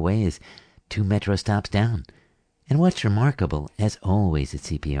far away as 2 metro stops down. And what's remarkable, as always at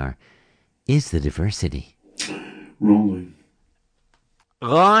CPR, is the diversity. Rolling.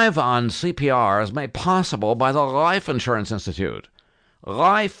 Live on CPR is made possible by the Life Insurance Institute.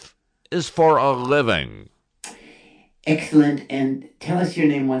 Life is for a living. Excellent. And tell us your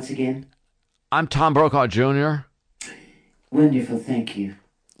name once again. I'm Tom Brokaw Jr. Wonderful, thank you.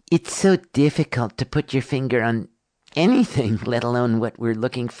 It's so difficult to put your finger on anything, let alone what we're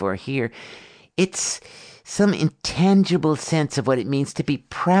looking for here. It's some intangible sense of what it means to be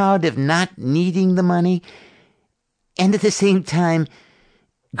proud of not needing the money, and at the same time,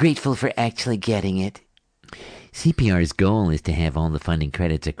 grateful for actually getting it. CPR's goal is to have all the funding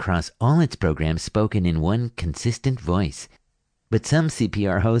credits across all its programs spoken in one consistent voice. But some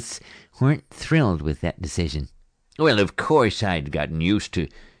CPR hosts weren't thrilled with that decision. Well, of course I'd gotten used to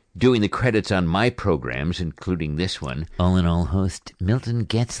doing the credits on my programs, including this one. All in All host Milton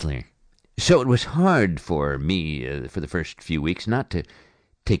Getzler. So it was hard for me for the first few weeks not to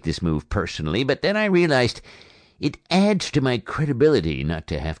take this move personally, but then I realized it adds to my credibility not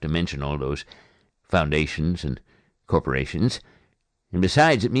to have to mention all those foundations and corporations. And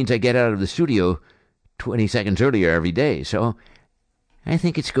besides, it means I get out of the studio 20 seconds earlier every day, so I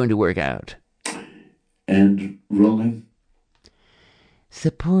think it's going to work out. And rolling.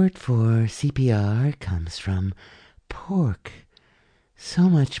 Support for CPR comes from pork. So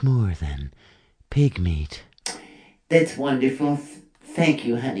much more than pig meat. That's wonderful. Thank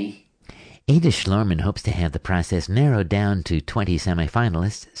you, honey. Ada Schlorman hopes to have the process narrowed down to 20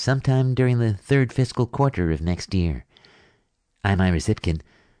 semifinalists sometime during the 3rd fiscal quarter of next year. I'm Ira Zipkin,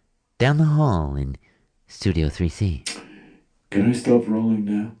 down the hall in Studio 3C. Can I stop rolling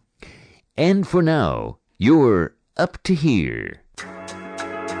now? And for now, you're up to here.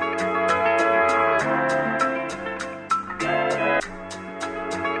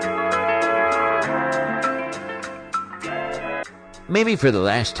 Maybe for the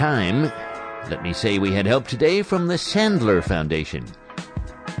last time, let me say we had help today from the Sandler Foundation,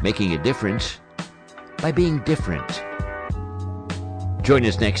 making a difference by being different. Join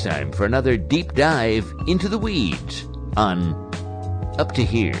us next time for another deep dive into the weeds on Up to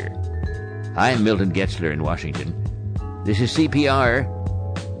Here. I'm Milton Getzler in Washington. This is CPR,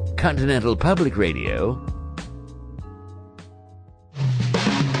 Continental Public Radio.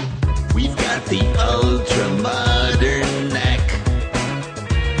 We've got the ultra-modern knack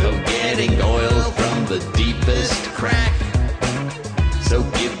of getting oil from the deepest crack. So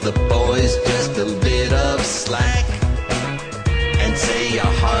give the boys just a bit of slack and say a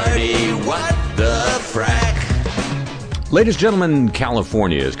hearty what the frack. Ladies and gentlemen,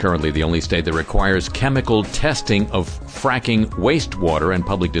 California is currently the only state that requires chemical testing of fracking wastewater and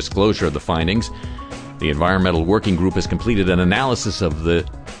public disclosure of the findings. The Environmental Working Group has completed an analysis of the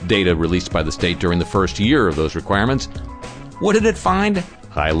data released by the state during the first year of those requirements. What did it find?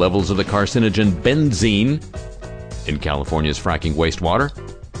 High levels of the carcinogen benzene in California's fracking wastewater.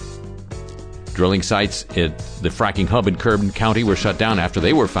 Drilling sites at the fracking hub in Kern County were shut down after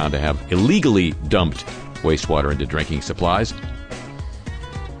they were found to have illegally dumped wastewater into drinking supplies.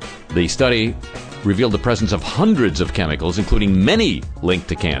 The study revealed the presence of hundreds of chemicals, including many linked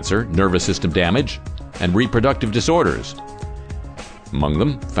to cancer, nervous system damage, and reproductive disorders. Among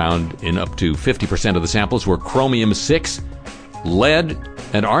them, found in up to 50% of the samples, were chromium-6, lead,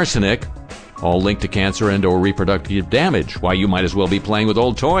 and arsenic, all linked to cancer and or reproductive damage. Why, you might as well be playing with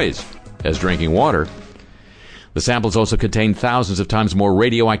old toys as drinking water. The samples also contain thousands of times more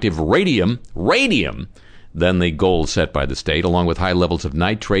radioactive radium than the goal set by the state, along with high levels of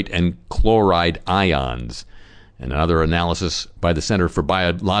nitrate and chloride ions. And another analysis by the Center for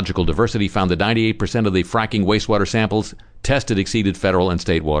Biological Diversity found that 98% of the fracking wastewater samples tested exceeded federal and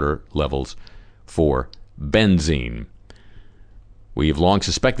state water levels for benzene. We have long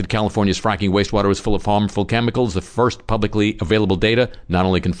suspected California's fracking wastewater was full of harmful chemicals. The first publicly available data not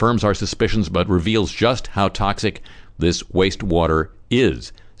only confirms our suspicions, but reveals just how toxic this wastewater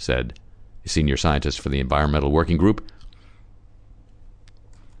is, said a senior scientist for the Environmental Working Group.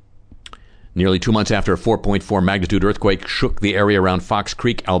 Nearly 2 months after a 4.4 magnitude earthquake shook the area around Fox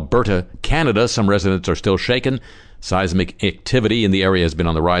Creek, Alberta, Canada, some residents are still shaken. Seismic activity in the area has been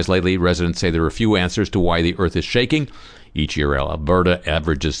on the rise lately. Residents say there are few answers to why the earth is shaking. Each year, Alberta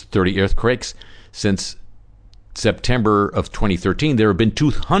averages 30 earthquakes. Since September of 2013, there have been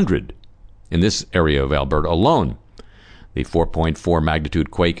 200 in this area of Alberta alone. The 4.4 magnitude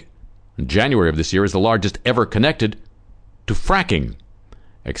quake in January of this year is the largest ever connected to fracking.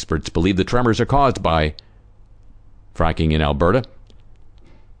 Experts believe the tremors are caused by fracking in Alberta.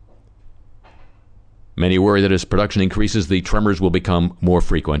 Many worry that as production increases, the tremors will become more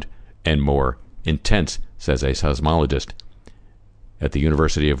frequent and more intense, says a seismologist. At the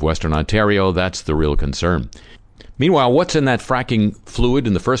University of Western Ontario, that's the real concern. Meanwhile, what's in that fracking fluid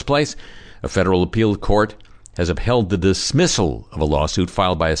in the first place? A federal appeal court has upheld the dismissal of a lawsuit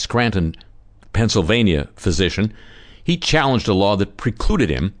filed by a Scranton, Pennsylvania physician. He challenged a law that precluded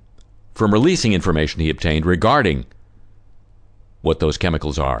him from releasing information he obtained regarding what those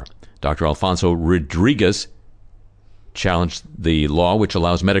chemicals are. Dr. Alfonso Rodriguez challenged the law which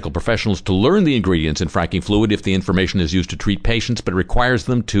allows medical professionals to learn the ingredients in fracking fluid if the information is used to treat patients, but requires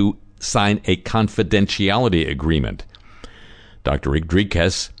them to sign a confidentiality agreement. Dr.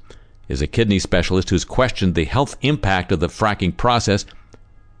 Rodriguez is a kidney specialist who's questioned the health impact of the fracking process.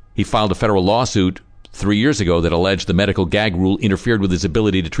 He filed a federal lawsuit 3 years ago that alleged the medical gag rule interfered with his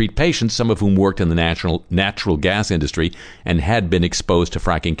ability to treat patients, some of whom worked in the natural gas industry and had been exposed to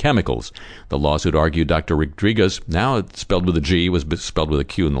fracking chemicals. The lawsuit argued Dr. Rodriguez, now it's spelled with a G, was spelled with a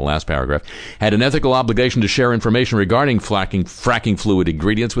Q in the last paragraph, had an ethical obligation to share information regarding fracking fluid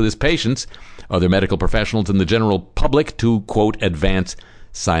ingredients with his patients, other medical professionals, and the general public to, quote, advance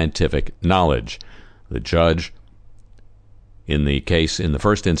scientific knowledge. The judge in the case, in the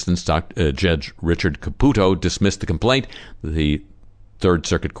first instance, Judge Richard Caputo dismissed the complaint. The Third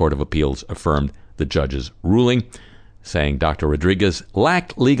Circuit Court of Appeals affirmed the judge's ruling, saying Dr. Rodriguez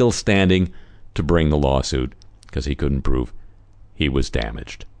lacked legal standing to bring the lawsuit because he couldn't prove he was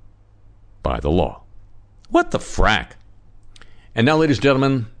damaged by the law. What the frack? And now, ladies and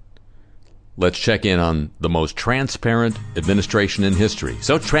gentlemen, let's check in on the most transparent administration in history.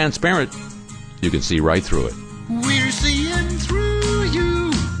 So transparent, you can see right through it. We're seeing through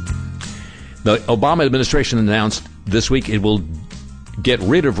you. The Obama administration announced this week it will get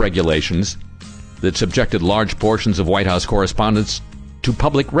rid of regulations that subjected large portions of White House correspondence to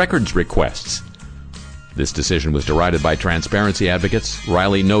public records requests. This decision was derided by transparency advocates,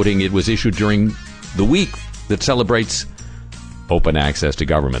 Riley noting it was issued during the week that celebrates open access to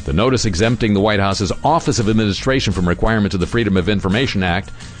government. The notice exempting the White House's Office of Administration from requirements of the Freedom of Information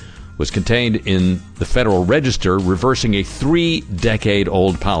Act was contained in the Federal Register, reversing a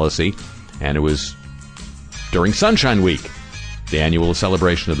 3-decade-old policy, and it was during Sunshine Week, the annual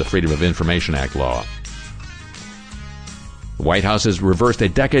celebration of the Freedom of Information Act law. The White House has reversed a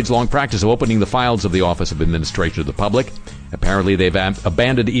decades-long practice of opening the files of the Office of Administration to the public. Apparently, they've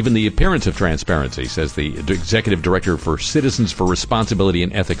abandoned even the appearance of transparency, says the Executive Director for Citizens for Responsibility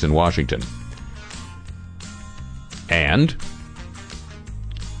and Ethics in Washington. And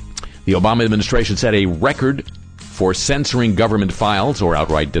the Obama administration set a record for censoring government files or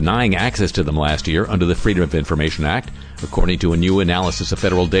outright denying access to them last year under the Freedom of Information Act, according to a new analysis of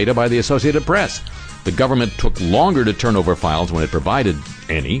federal data by the Associated Press. The government took longer to turn over files when it provided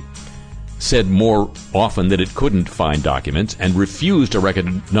any, said more often that it couldn't find documents, and refused a record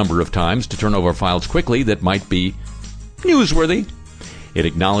number of times to turn over files quickly that might be newsworthy. It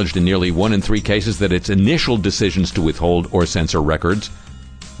acknowledged in nearly 1 in 3 cases that its initial decisions to withhold or censor records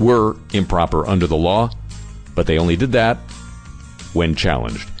were improper under the law, but they only did that when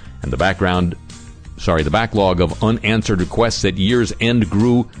challenged. And the backlog of unanswered requests at year's end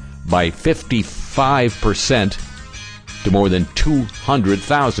grew by 55% to more than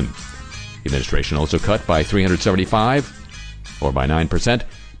 200,000. The administration also cut by 375, or by 9%,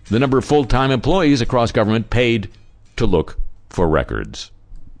 the number of full-time employees across government paid to look for records.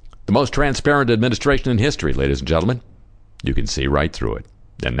 The most transparent administration in history, ladies and gentlemen. You can see right through it.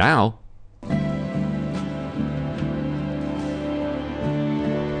 And now,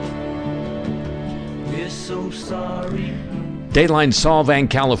 we're so sorry. Dateline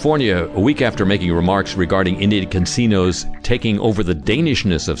Solvang, California, a week after making remarks regarding Indian casinos taking over the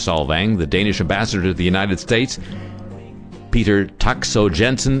Danishness of Solvang, the Danish ambassador to the United States, Peter Taxo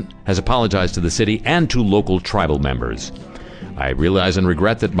Jensen, has apologized to the city and to local tribal members. I realize and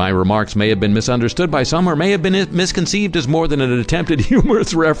regret that my remarks may have been misunderstood by some or may have been misconceived as more than an attempted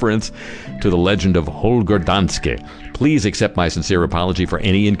humorous reference to the legend of Holger Danske. Please accept my sincere apology for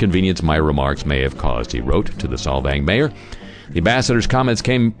any inconvenience my remarks may have caused, he wrote to the Solvang mayor. The ambassador's comments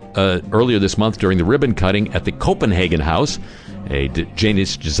came earlier this month during the ribbon cutting at the Copenhagen House, a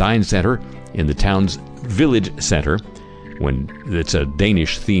Danish design center in the town's village center. When it's a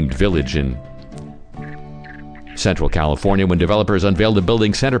Danish-themed village in Central California, when developers unveiled the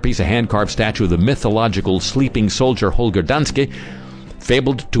building's centerpiece, a hand-carved statue of the mythological sleeping soldier Holger Danske.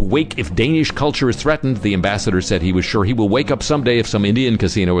 Fabled to wake if Danish culture is threatened, the ambassador said he was sure he will wake up someday if some Indian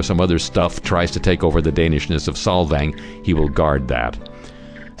casino or some other stuff tries to take over the Danishness of Solvang. He will guard that.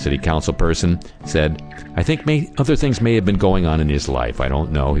 City council person said, I think other things may have been going on in his life. I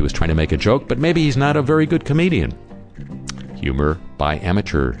don't know. He was trying to make a joke, but maybe he's not a very good comedian. Humor by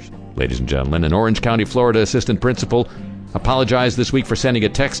amateurs, ladies and gentlemen. An Orange County, Florida assistant principal apologized this week for sending a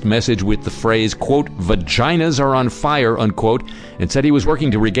text message with the phrase, quote, vaginas are on fire, unquote, and said he was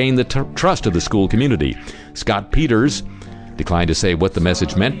working to regain the trust of the school community. Scott Peters declined to say what the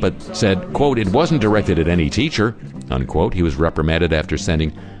message meant, but said, quote, it wasn't directed at any teacher, unquote. He was reprimanded after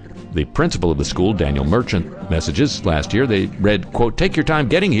sending the principal of the school, Daniel Merchant, messages last year. They read, quote, take your time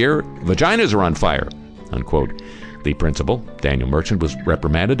getting here, vaginas are on fire, unquote. The principal, Daniel Merchant, was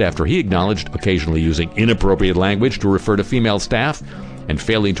reprimanded after he acknowledged occasionally using inappropriate language to refer to female staff and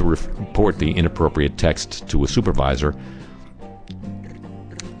failing to report the inappropriate text to a supervisor.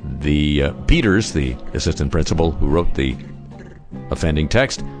 The Peters, the assistant principal who wrote the offending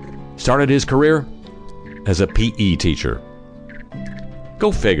text, started his career as a PE teacher.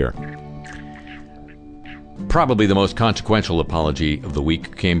 Go figure. Probably the most consequential apology of the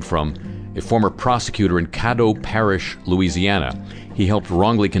week came from a former prosecutor in Caddo Parish, Louisiana. He helped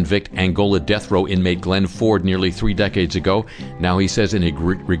wrongly convict Angola death row inmate Glenn Ford nearly 3 decades ago. Now he says in a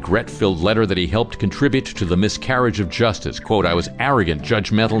regret-filled letter that he helped contribute to the miscarriage of justice. Quote, I was arrogant,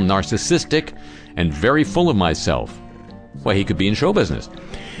 judgmental, narcissistic, and very full of myself. Well, he could be in show business.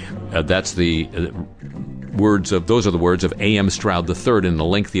 Those are the words of A.M. Stroud III in a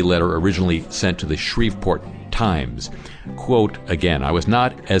lengthy letter originally sent to the Shreveport Times. Quote, again, I was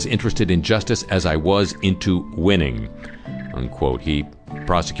not as interested in justice as I was into winning, unquote. He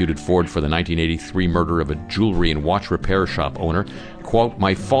prosecuted Ford for the 1983 murder of a jewelry and watch repair shop owner. Quote,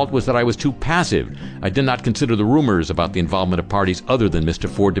 my fault was that I was too passive. I did not consider the rumors about the involvement of parties other than Mr.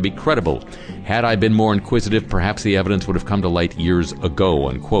 Ford to be credible. Had I been more inquisitive, perhaps the evidence would have come to light years ago,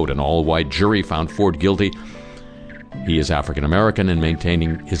 unquote. An all-white jury found Ford guilty. He is African American and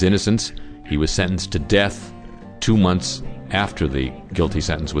maintaining his innocence. He was sentenced to death 2 months after the guilty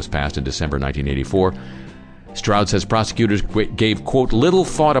sentence was passed in December 1984. Stroud says prosecutors gave, quote, little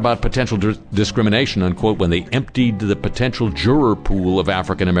thought about potential discrimination, unquote, when they emptied the potential juror pool of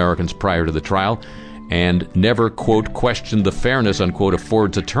African Americans prior to the trial and never, quote, questioned the fairness, unquote, of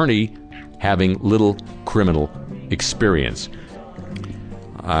Ford's attorney having little criminal experience.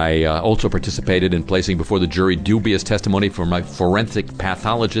 I also participated in placing before the jury dubious testimony from my forensic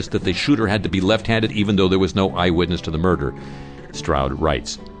pathologist that the shooter had to be left-handed even though there was no eyewitness to the murder, Stroud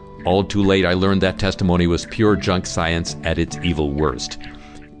writes. All too late, I learned that testimony was pure junk science at its evil worst,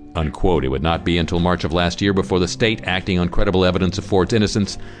 unquote. It would not be until March of last year before the state, acting on credible evidence of Ford's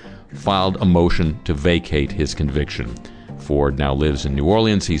innocence, filed a motion to vacate his conviction. Ford now lives in New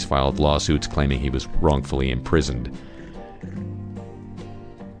Orleans. He's filed lawsuits claiming he was wrongfully imprisoned.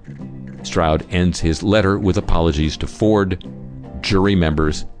 Stroud ends his letter with apologies to Ford, jury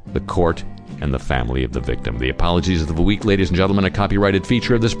members, the court, and the family of the victim. The apologies of the week, ladies and gentlemen, a copyrighted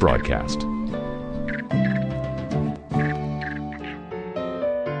feature of this broadcast.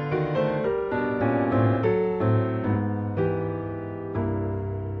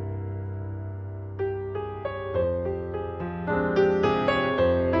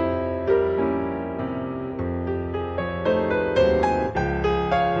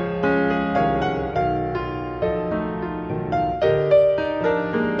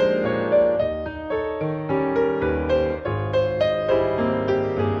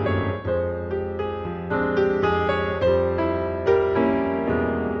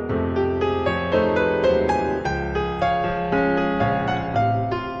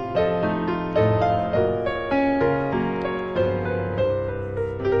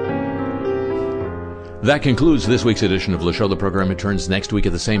 That concludes this week's edition of Le Show. The program returns next week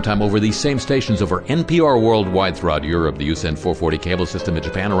at the same time over these same stations over NPR worldwide throughout Europe, the USEN 440 cable system in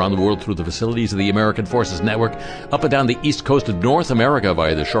Japan, around the world through the facilities of the American Forces Network, up and down the east coast of North America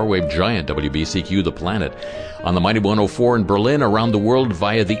via the shortwave giant WBCQ The Planet, on the Mighty 104 in Berlin, around the world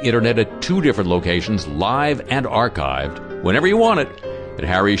via the internet at 2 different locations, live and archived, whenever you want it, at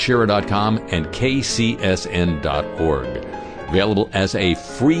harryshearer.com and kcsn.org. Available as a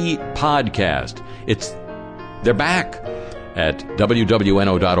free podcast. They're back at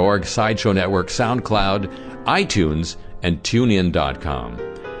wwno.org, Sideshow Network, SoundCloud, iTunes, and TuneIn.com.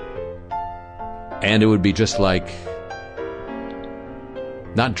 And it would be just like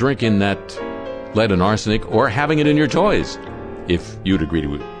not drinking that lead and arsenic or having it in your toys, if you'd agree to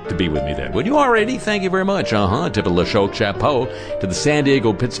to be with me then. Would you already? Thank you very much. To the LeShow Chapeau, to the San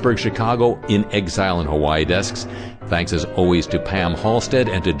Diego, Pittsburgh, Chicago, In Exile, and Hawaii desks. Thanks as always to Pam Halstead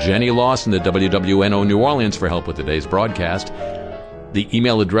and to Jenny Lawson at WWNO New Orleans for help with today's broadcast. The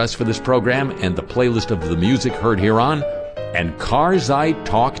email address for this program and the playlist of the music heard here on, and Cars I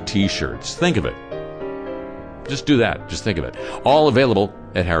Talk t-shirts. Think of it. Just do that. Just think of it. All available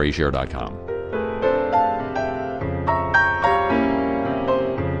at harryshearer.com.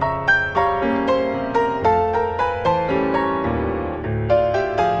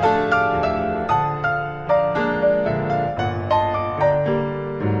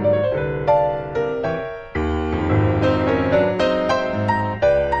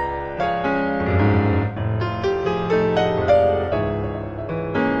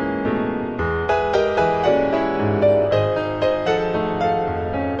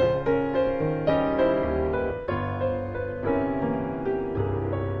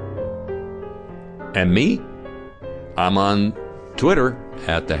 And me, I'm on Twitter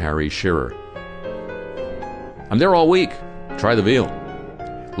at the Harry Shearer. I'm there all week. Try the veal.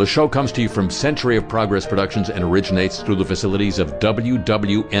 The show comes to you from Century of Progress Productions and originates through the facilities of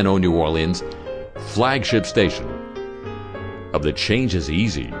WWNO New Orleans, flagship station of the Change is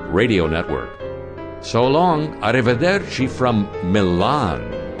Easy radio network. So long, arrivederci from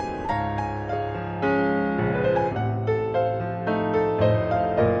Milan.